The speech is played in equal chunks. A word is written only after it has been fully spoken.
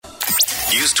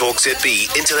News Talk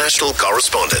ZB international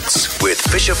correspondence with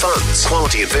Fisher Funds,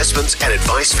 quality investments and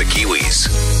advice for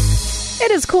Kiwis. It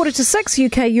is 5:45.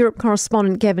 UK-Europe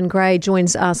correspondent Gavin Gray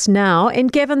joins us now.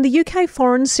 And Gavin, the UK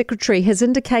Foreign Secretary has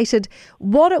indicated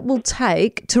what it will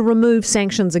take to remove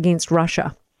sanctions against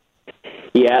Russia.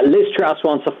 Yeah, Liz Truss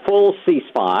wants a full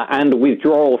ceasefire and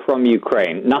withdrawal from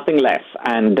Ukraine, nothing less.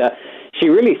 And she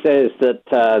really says that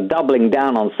doubling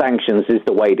down on sanctions is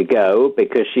the way to go,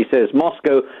 because she says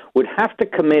Moscow would have to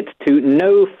commit to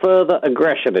no further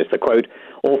aggression, is the quote,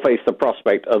 or face the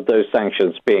prospect of those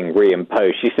sanctions being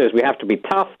reimposed. She says we have to be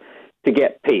tough to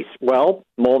get peace. Well,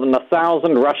 more than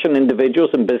 1,000 Russian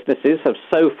individuals and businesses have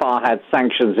so far had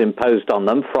sanctions imposed on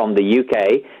them from the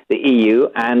UK, the EU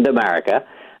and America.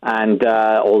 And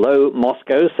although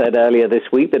Moscow said earlier this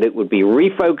week that it would be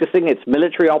refocusing its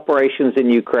military operations in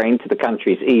Ukraine to the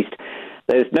country's east,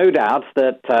 there's no doubt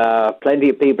that plenty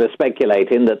of people are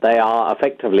speculating that they are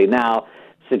effectively now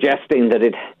suggesting that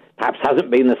it perhaps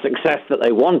hasn't been the success that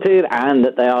they wanted, and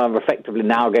that they are effectively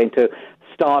now going to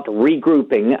start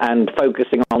regrouping and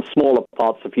focusing on smaller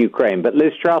parts of Ukraine. But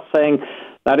Liz Truss saying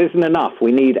that isn't enough.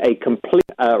 We need a complete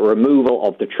removal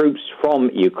of the troops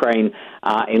from Ukraine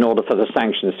in order for the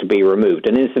sanctions to be removed.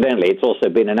 And incidentally, it's also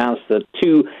been announced that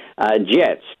two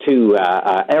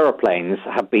aeroplanes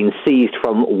have been seized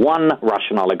from one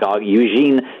Russian oligarch,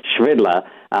 Eugene Shvidler,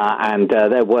 and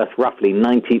they're worth roughly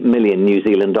 90 million New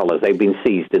Zealand dollars. They've been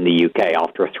seized in the UK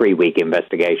after a 3-week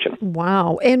investigation.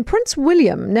 Wow. And Prince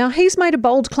William, now he's made a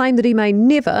bold claim that he may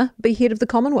never be head of the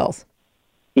Commonwealth.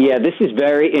 Yeah, this is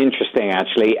very interesting,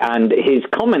 actually, and his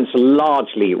comments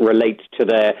largely relate to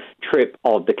their trip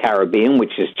of the Caribbean,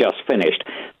 which is just finished,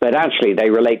 but actually they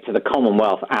relate to the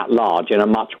Commonwealth at large in a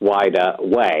much wider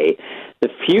way. The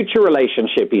future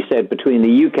relationship, he said, between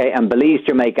the UK and Belize,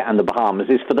 Jamaica and the Bahamas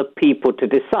is for the people to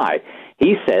decide.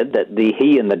 He said that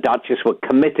he and the Duchess were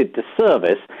committed to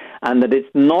service, and that it's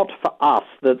not for us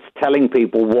that's telling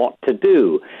people what to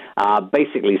do.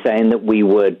 Basically saying that we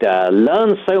would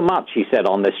learn so much, he said,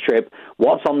 on this trip,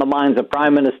 what's on the minds of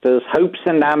prime ministers, hopes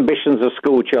and ambitions of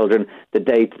school children, the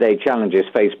day-to-day challenges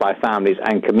faced by families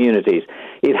and communities.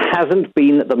 It hasn't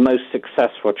been the most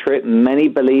successful trip. Many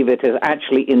believe it has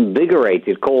actually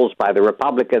invigorated calls by the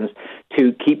Republicans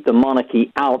to keep the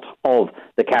monarchy out of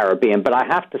the Caribbean. But I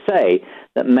have to say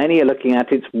that many are looking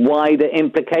at its wider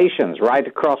implications right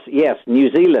across, yes, New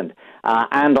Zealand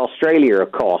and Australia,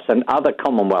 of course, and other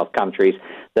Commonwealth countries,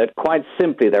 that quite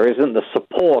simply there isn't the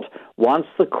support once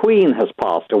the Queen has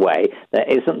passed away. There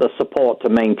isn't the support to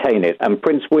maintain it. And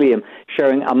Prince William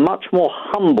showing a much more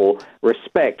humble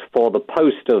respect for the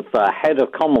post of head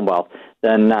of Commonwealth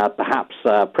than perhaps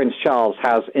Prince Charles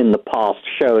has in the past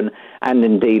shown, and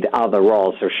indeed other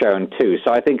royals have shown too.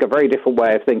 So I think a very different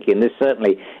way of thinking. This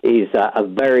certainly is a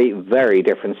very, very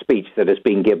different speech that has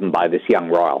been given by this young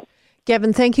royal.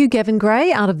 Gavin, thank you. Gavin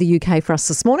Gray out of the UK for us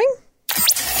this morning.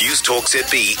 News Talk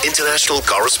ZB international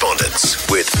correspondence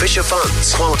with Fisher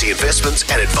Funds, quality investments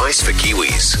and advice for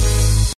Kiwis.